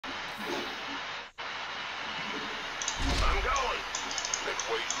going. Let's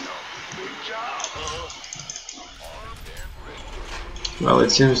wait now. Good job, huh? Armed and ready. Well, it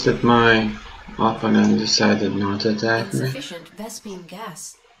seems that my opponent decided not to attack me Insufficient Vespene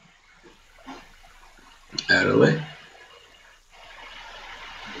gas. early.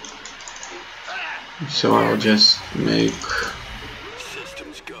 So I'll just make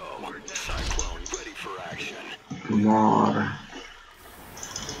Systems go. Cyclone ready for action. more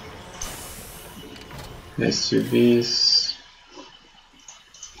SUVs.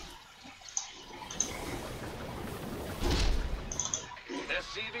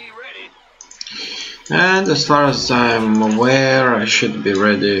 SCV ready. And as far as I'm aware, I should be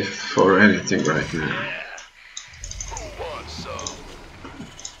ready for anything right now. Yeah. Who wants some?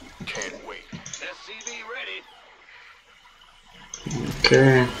 Can't wait. SCV ready.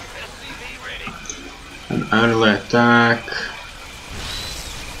 Okay, SCV ready. an early attack.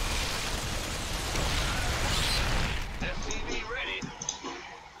 SCV ready.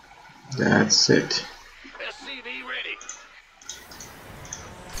 That's it. SCV ready.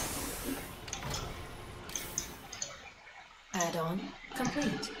 Add-on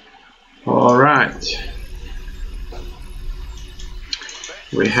complete. Alright.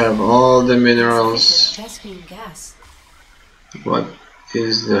 We have all the minerals. Vespene gas. What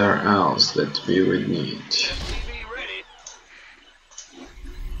is there else that we would need? SCV ready.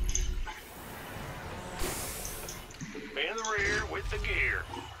 In the rear with the gear.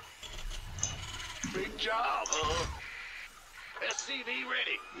 Big job, huh? SCV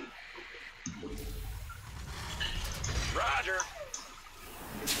ready. Roger.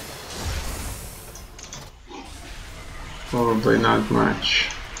 Probably not much.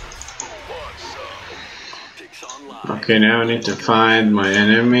 Who wants some? Optics online. Okay, now I need to find my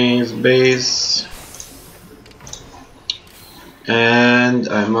enemy's base. And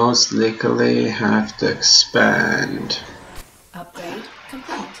I most likely have to expand. Upgrade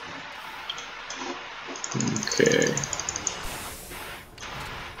complete. Okay.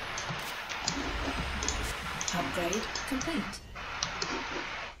 Upgrade complete.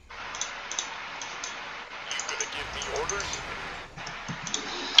 You gonna give me orders?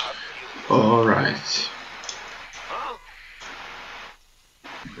 Alright. Huh?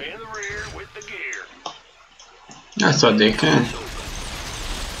 In the rear with the gear. I thought they can.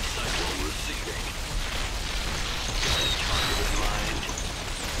 Cyclone receiving. Target in mind.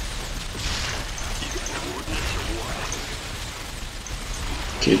 You got coordinates or what?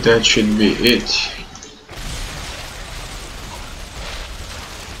 Okay, that should be it.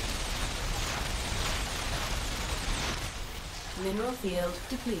 Mineral field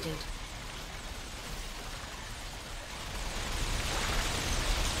depleted.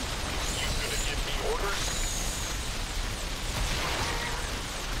 You gonna give me orders?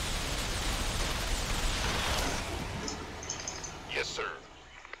 Yes, sir.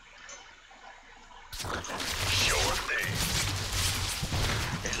 Sure thing.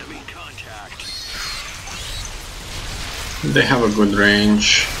 Enemy contact. They have a good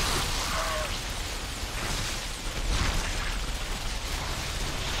range.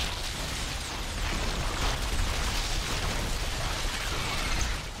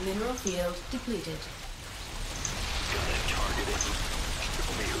 Mineral field depleted. Gonna target it.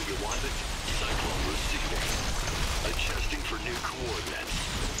 Show me who you wanted. Cyclone receiving. Adjusting for new coordinates.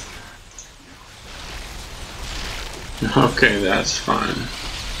 Okay, that's fine.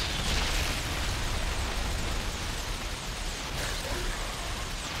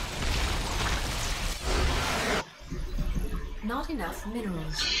 Not enough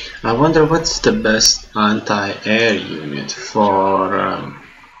minerals. I wonder what's the best anti-air unit for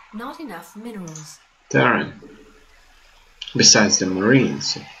Not enough minerals. Terran, besides the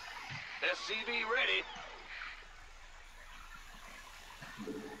Marines. SCV ready.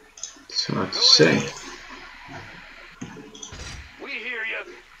 It's hard to say. We hear you.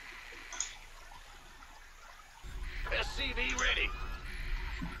 SCV ready.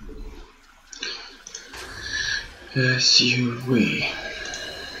 SUV.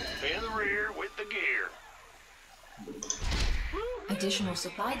 In the rear with the gear. Additional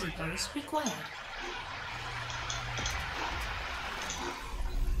supply depots required.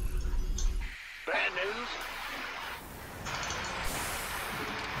 Bad news.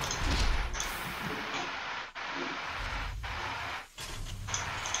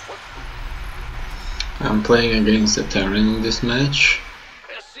 I'm playing against the Terran in this match.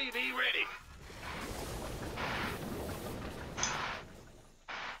 SCV ready.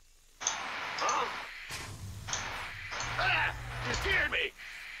 Huh? Ah! You scared me.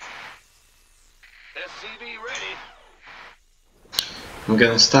 SCV ready. I'm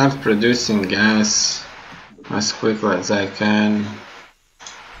gonna start producing gas as quickly as I can,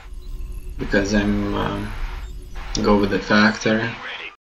 because I'm go with the factory.